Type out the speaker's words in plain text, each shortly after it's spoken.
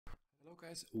Hello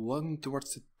guys, welcome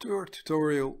towards the third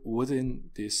tutorial within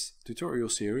this tutorial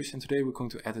series, and today we're going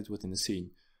to add it within the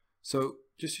scene. So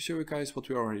just to show you guys what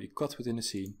we already got within the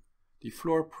scene, the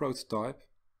floor prototype.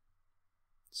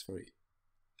 It's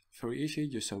very easy,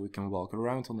 just so we can walk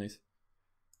around on it,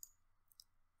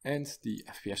 and the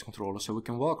FPS controller so we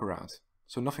can walk around.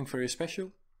 So nothing very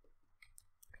special.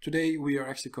 Today we are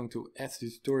actually going to add the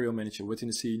tutorial manager within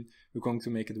the scene. We're going to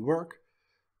make it work.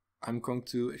 I'm going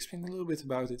to explain a little bit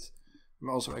about it. I'm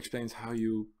also explained how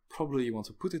you probably want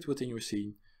to put it within your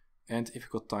scene, and if you've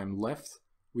got time left,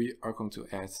 we are going to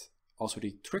add also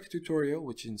the trick tutorial,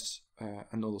 which is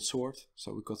another sort.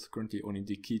 So we've got currently only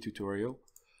the key tutorial,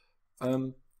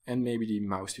 and maybe the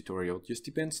mouse tutorial. Just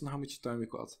depends on how much time we've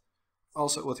got.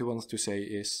 Also, what I wanted to say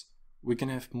is we can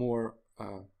have more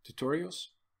tutorials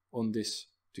on this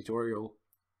tutorial.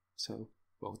 So,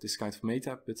 well, this kind of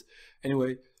meta, but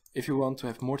anyway, if you want to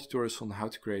have more tutorials on how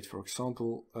to create, for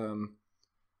example,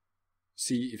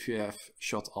 see if you have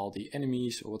shot all the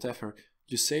enemies or whatever,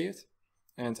 just say it,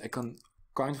 and I can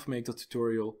kind of make the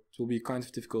tutorial. It will be kind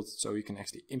of difficult, so you can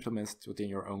actually implement it within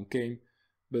your own game,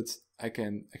 but I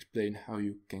can explain how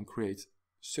you can create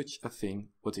such a thing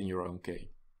within your own game.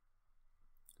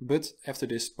 But after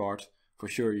this part, for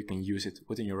sure you can use it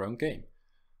within your own game.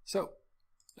 So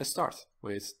let's start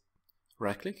with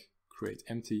right click, create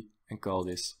empty, and call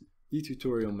this the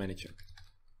tutorial manager.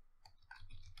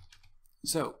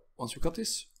 So once we got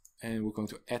this, and we're going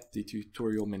to add the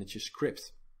tutorial manager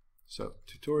script. So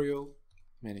tutorial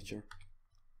manager,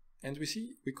 and we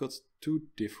see we got two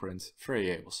different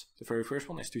variables. The very first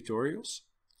one is tutorials.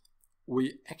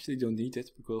 We actually don't need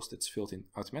it because that's filled in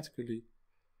automatically,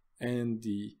 and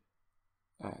the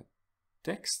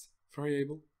text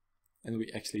variable, and we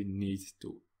actually need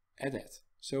to add that.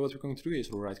 So what we're going to do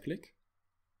is right click,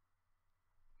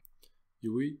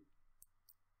 UI,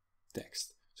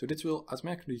 text. So this will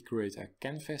automatically create a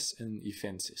canvas and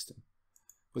event system.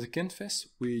 With a canvas,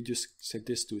 we just set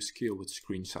this to scale with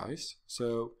screen size,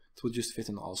 so it will just fit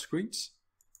on all screens.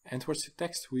 And towards the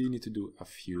text, we need to do a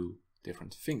few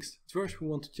different things. First, we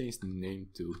want to change the name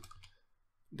to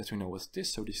that we know what it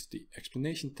is. So this is the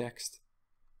explanation text,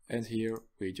 and here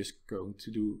we're just going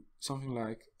to do something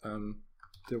like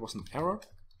there was an error.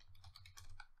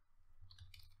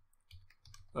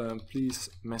 Please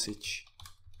message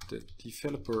the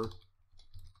developer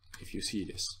if you see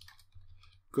this.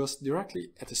 Because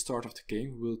directly at the start of the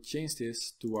game, we'll change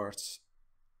this towards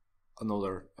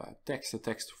another text, a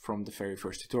text from the very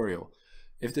first tutorial.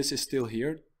 If this is still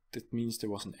here, that means there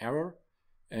was an error,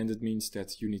 and it means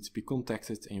that you need to be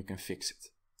contacted and you can fix it.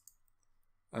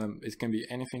 It can be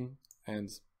anything, and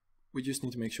we just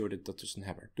need to make sure that that doesn't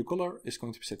happen. The color is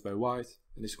going to be set by white,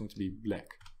 and it's going to be black.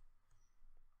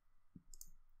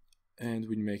 And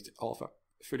we make the alpha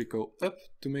vertical up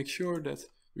to make sure that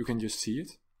you can just see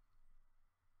it.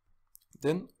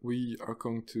 Then we are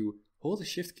going to hold the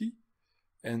shift key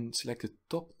and select the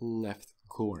top left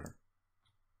corner.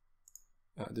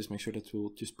 Just make sure that we'll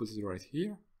just put it right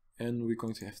here, and we're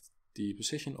going to have the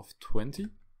position of 20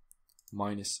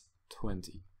 minus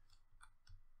 20.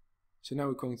 So now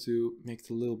we're going to make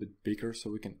it a little bit bigger so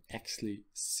we can actually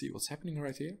see what's happening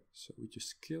right here. So we just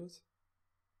scale it.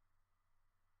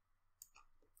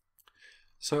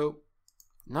 So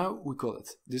now we got it.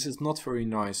 This is not very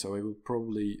nice, so I will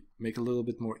probably make a little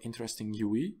bit more interesting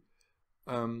UI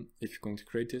if you're going to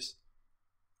create this.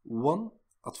 One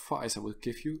advice I will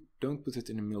give you, don't put it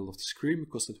in the middle of the screen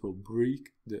because it will break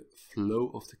the flow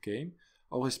of the game.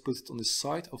 Always put it on the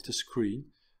side of the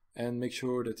screen and make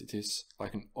sure that it is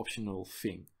like an optional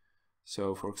thing.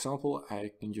 So for example, I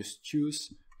can just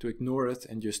choose to ignore it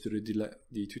and just do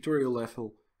the tutorial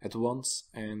level at once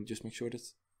and just make sure that,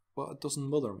 well, it doesn't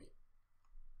bother me.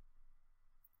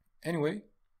 Anyway,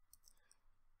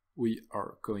 we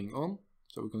are going on.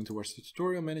 So we're going towards the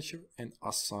tutorial manager and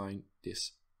assign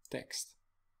this text.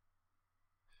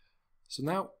 So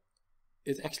now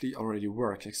it actually already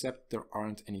works, except there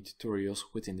aren't any tutorials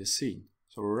within the scene.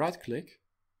 So right click,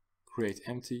 create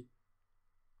empty,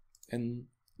 and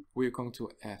we're going to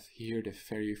have here the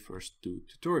very first two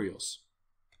tutorials.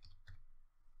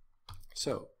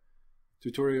 So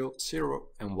tutorial 0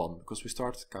 and 1, because we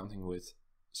start counting with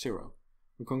 0.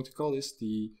 We're going to call this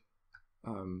the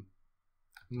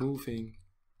moving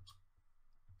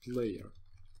player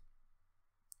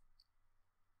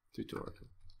tutorial.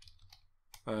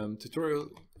 Tutorial,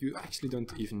 you actually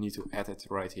don't even need to add it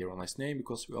right here on its name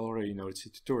because we already know it's a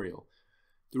tutorial.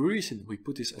 The reason we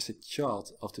put this as a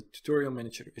child of the tutorial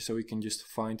manager is so you can just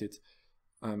find it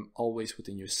always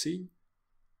within your scene.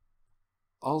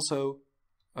 Also,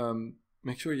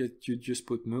 make sure that you just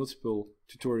put multiple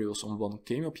tutorials on one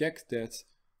game object that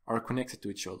are connected to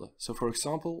each other. So for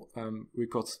example, we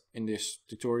got in this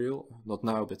tutorial, not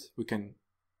now, but we can,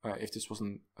 if this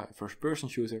wasn't a first-person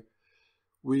shooter,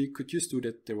 we could just do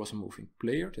that there was a moving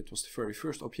player, that was the very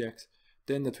first object,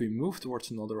 then that we move towards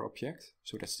another object,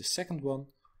 so that's the second one,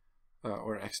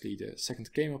 or actually the second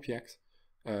game object,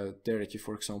 there that you,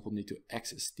 for example, need to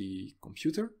access the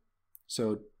computer.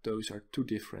 So those are two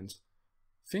different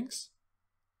things.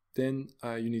 Then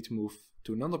you need to move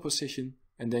to another position,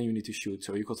 and then you need to shoot.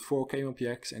 So you got 4 game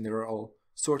objects, and they are all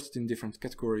sorted in different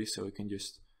categories, so you can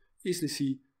just easily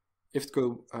see if it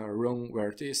go wrong where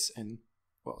it is, and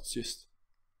well, it's just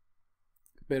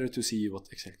better to see what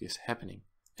exactly is happening.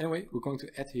 Anyway, we're going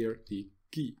to add here the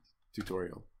key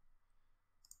tutorial.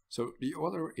 So the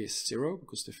order is 0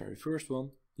 because the very first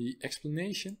one, the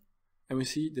explanation, and we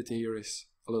see that here is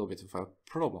a little bit of a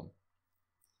problem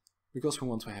because we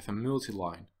want to have a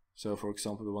multi-line. So for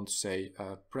example, we want to say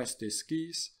press these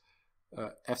keys,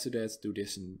 after that do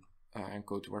this and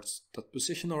go towards that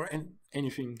position, or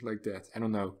anything like that. I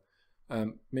don't know.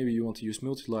 Maybe you want to use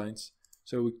multi-lines.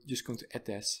 So we're just going to add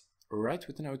this right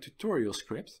within our tutorial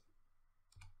script.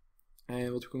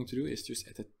 And what we're going to do is just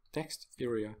add a text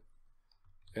area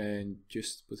and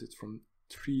just put it from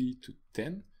 3 to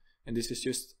 10. And this is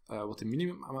just what the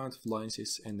minimum amount of lines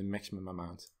is and the maximum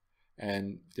amount.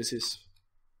 And this is,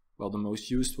 well, the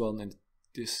most used one, and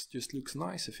this just looks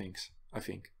nice, I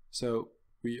think. So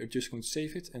we are just going to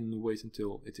save it and wait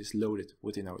until it is loaded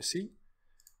within our scene.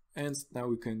 And now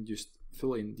we can just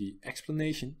fill in the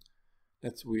explanation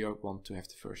that we want to have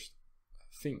the first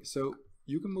thing. So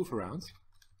you can move around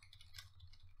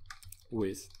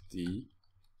with the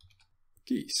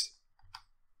keys.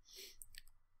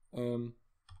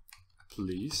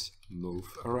 Please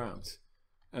move around.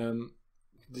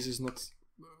 This is not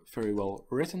very well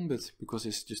written, but because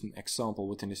it's just an example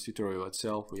within this tutorial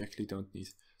itself, we actually don't need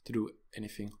to do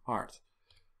anything hard.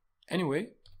 Anyway,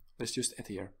 let's just add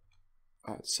here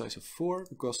the size of 4,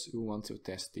 because we want to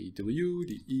test the W,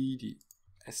 the E, the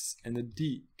S and the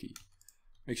D key.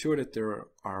 Make sure that there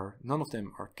are none of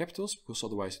them are capitals, because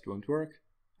otherwise it won't work.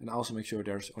 And also make sure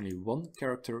there's only one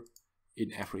character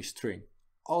in every string.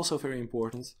 Also very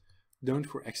important, don't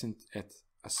for accident add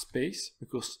a space,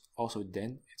 because also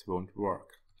then it won't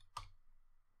work.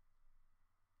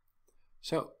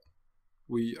 So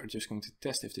we are just going to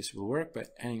test if this will work by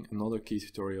adding another key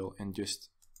tutorial and just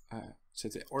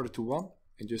set the order to 1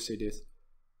 and just say this,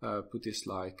 put this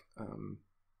like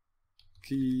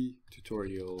key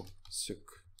tutorial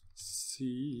succeeded.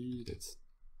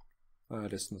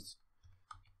 That's not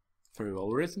very well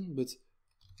written, but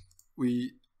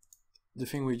the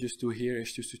thing we just do here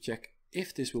is just to check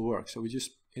if this will work. So we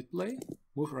just hit play,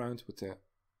 move around with the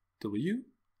W,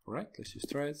 alright, let's just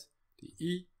try it, the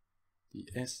E, the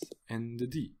S and the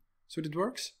D. So that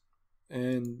works,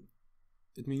 and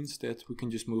it means that we can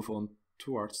just move on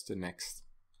towards the next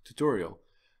tutorial.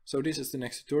 So this is the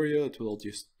next tutorial, it will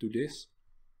just do this.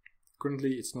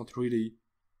 Currently it's not really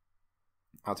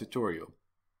a tutorial.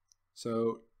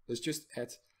 So let's just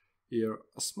add here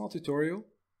a small tutorial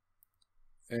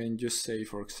and just say,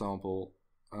 for example,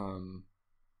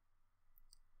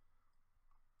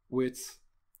 with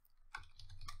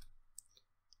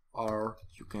R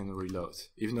you can reload.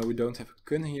 Even though we don't have a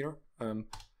gun here, in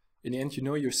the end you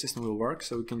know your system will work,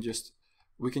 so we can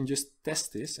just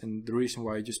test this. And the reason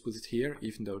why I just put it here,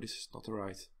 even though this is not the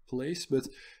right place, but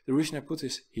the reason I put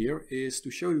this here is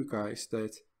to show you guys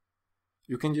that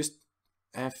you can just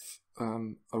have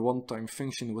a one-time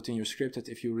function within your script that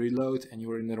if you reload and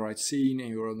you're in the right scene and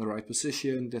you're in the right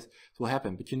position, that will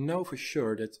happen. But you know for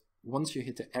sure that once you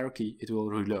hit the R key, it will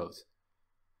reload.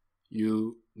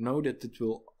 You know that it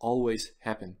will always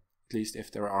happen, at least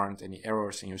if there aren't any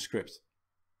errors in your script.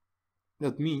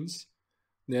 That means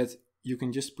that you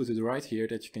can just put it right here,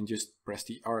 that you can just press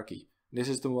the R key. This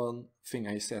is the one thing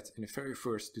I said in the very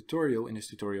first tutorial in this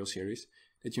tutorial series,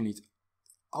 that you need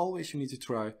to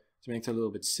try to make it a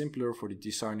little bit simpler for the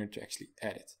designer to actually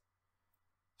edit.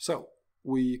 So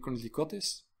we currently got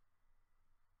this,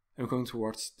 and we're going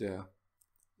towards the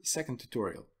second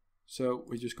tutorial. So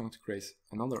we're just going to create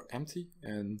another empty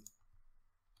and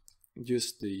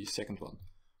just the second one,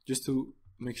 just to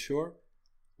make sure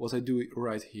what I do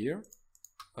right here.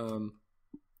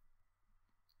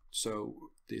 So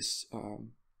this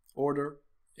order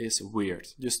is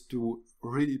weird, just to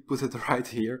really put it right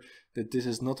here, that this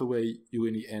is not the way you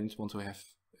in the end want to have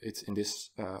it in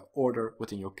this order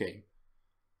within your game.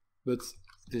 But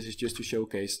this is just to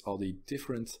showcase all the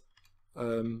different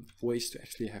ways to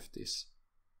actually have this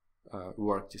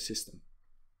work, the system.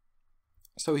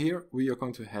 So here we are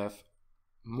going to have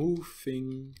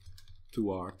moving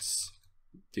towards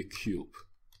the cube.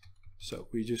 So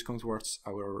we're just going towards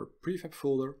our prefab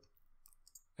folder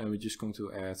and we're just going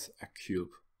to add a cube,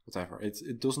 whatever.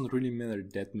 It doesn't really matter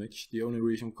that much. The only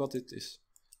reason we got it is,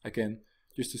 again,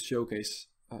 just to showcase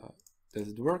that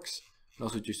it works, and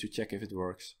also just to check if it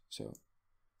works. So it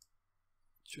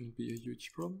shouldn't be a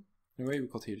huge problem. Anyway, we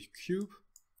got here the cube.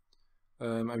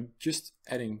 I'm just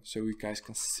adding so you guys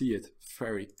can see it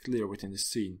very clear within the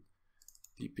scene,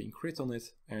 the pink grid on it,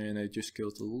 and I just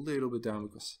scaled a little bit down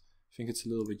because I think it's a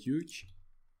little bit huge.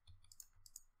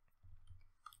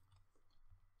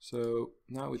 So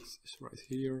now it is right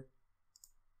here.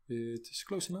 It is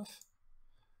close enough.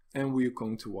 And we are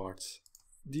going towards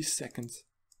the second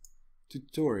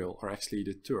tutorial, or actually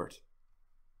the third.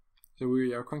 So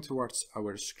we are going towards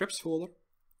our scripts folder.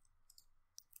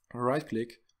 Right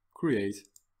click, create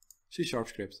C#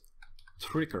 script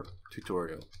trigger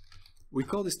tutorial. We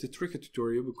call this the trigger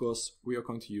tutorial because we are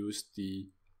going to use the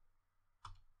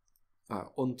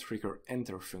on trigger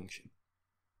enter function.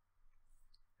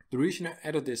 The reason I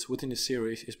added this within the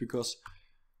series is because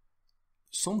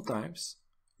sometimes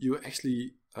you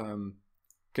actually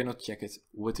cannot check it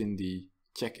within the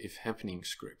check if happening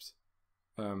script.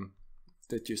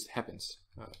 That just happens.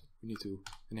 We need to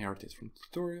inherit it from the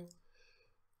tutorial.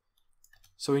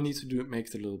 So we need to make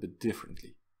it a little bit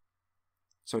differently.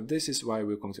 So this is why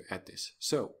we're going to add this.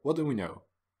 So what do we know?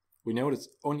 We know that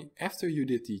only after you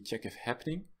did the check if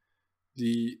happening,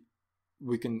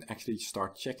 we can actually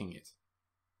start checking it.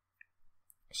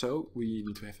 So we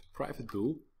need to have a private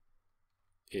bool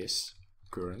is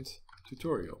current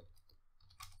tutorial,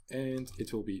 and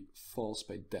it will be false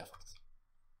by default.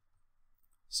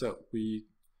 So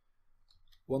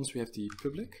once we have the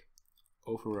public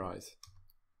override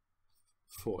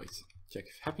void check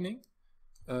if happening,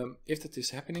 if that is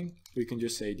happening, we can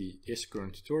just say the is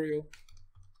current tutorial.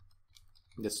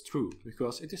 That's true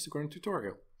because it is the current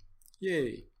tutorial.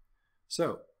 Yay!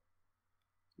 So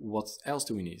what else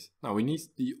do we need? Now we need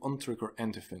the on trigger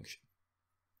enter function.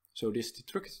 So this is the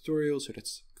trigger tutorial, so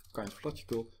that's kind of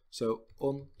logical. So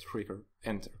on trigger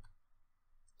enter.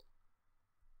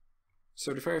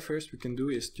 So the very first we can do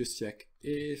is just check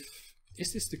is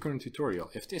this the current tutorial.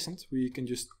 If it isn't, we can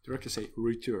just directly say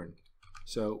return.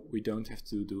 So we don't have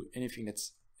to do anything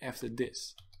that's after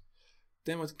this.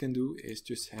 Then what we can do is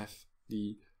just have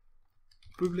the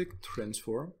public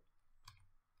transform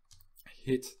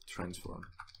hit transform.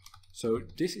 So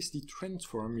this is the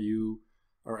transform you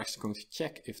are actually going to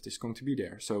check if this is going to be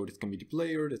there. So that can be the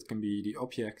player, that can be the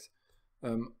object.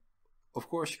 Of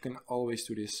course, you can always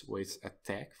do this with a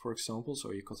tag, for example.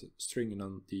 So you got a string and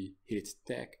on the hit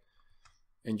tag,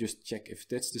 and just check if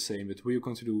that's the same. But we're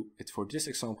going to do it for this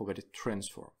example by the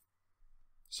transform.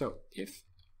 So if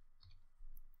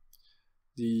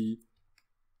the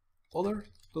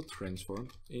other.transform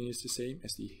is the same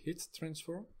as the hit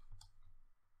transform,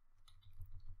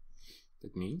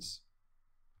 that means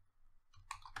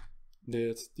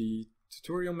that the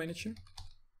tutorial manager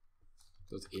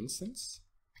 .instance,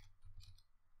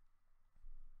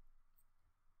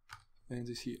 and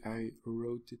you see I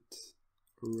wrote it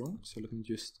wrong, so let me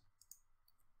just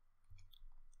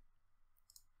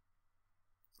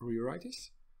rewrite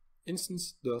this.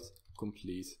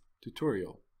 Instance.complete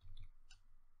tutorial.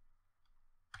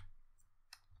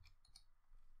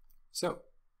 So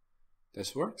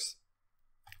this works,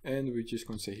 and we're just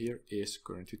going to say here is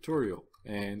current tutorial,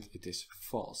 and it is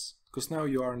false because now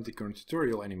you aren't the current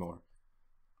tutorial anymore.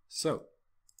 So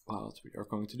what we are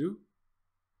going to do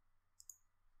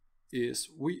is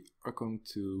we are going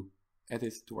to add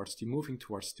it towards the moving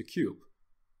towards the cube.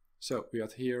 So we are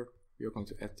here, we are going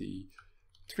to add the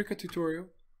trigger tutorial.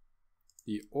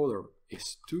 The order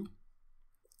is 2.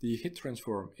 The hit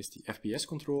transform is the FPS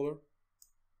controller.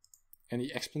 And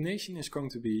the explanation is going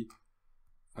to be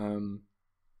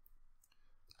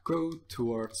go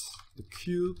towards the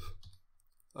cube.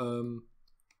 I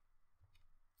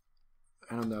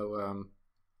don't know,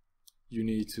 you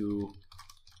need to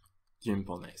jump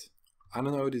on it. I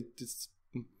don't know, this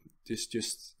is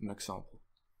just an example.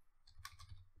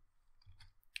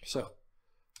 So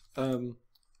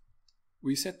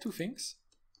we said two things.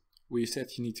 We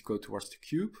said you need to go towards the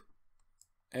cube,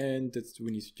 and that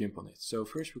we need to jump on it. So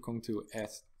first we're going to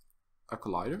add a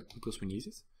collider because we need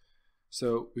it.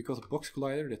 So we got a box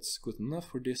collider, that's good enough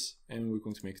for this, and we're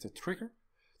going to make it a trigger.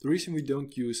 The reason we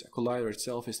don't use a collider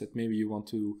itself is that maybe you want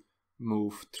to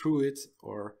move through it,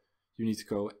 or you need to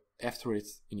go after it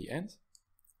in the end.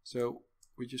 So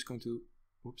we're just going to,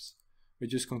 we're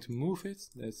just going to move it,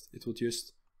 that it will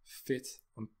just fit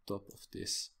on top of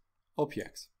this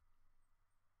object.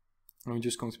 And we're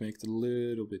just going to make it a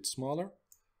little bit smaller.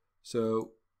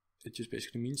 So it just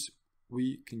basically means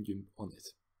we can jump on it.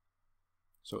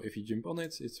 So if you jump on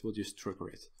it, it will just trigger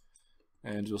it.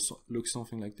 And it will look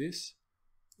something like this.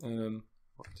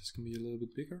 This can be a little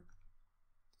bit bigger.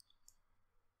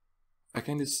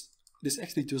 Again, this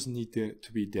actually doesn't need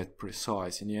to be that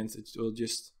precise. In the end, it will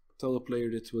just tell the player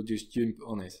that it will just jump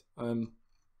on it.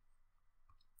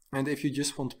 And if you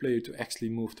just want the player to actually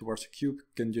move towards the cube,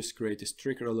 you can just create this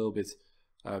trigger a little bit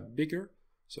bigger.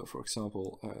 So for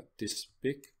example, this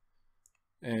big.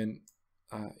 And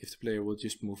if the player will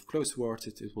just move close towards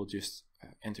it, it will just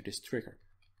enter this trigger.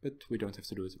 But we don't have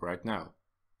to do it right now.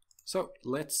 So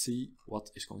let's see what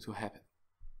is going to happen.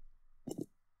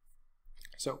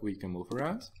 So we can move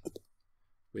around.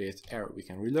 With R we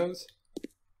can reload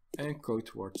and go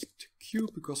towards the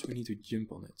cube because we need to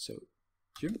jump on it. So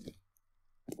jump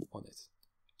on it.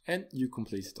 And you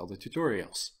completed all the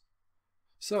tutorials.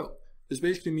 So this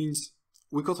basically means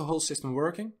we got the whole system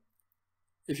working.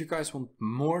 If you guys want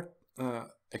more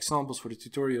examples for the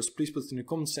tutorials, please put it in the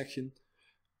comment section.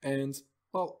 And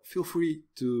well, feel free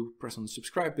to press on the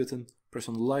subscribe button, press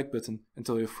on the like button, and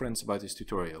tell your friends about this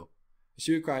tutorial.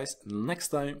 See you guys next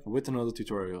time with another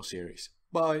tutorial series.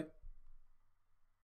 Bye!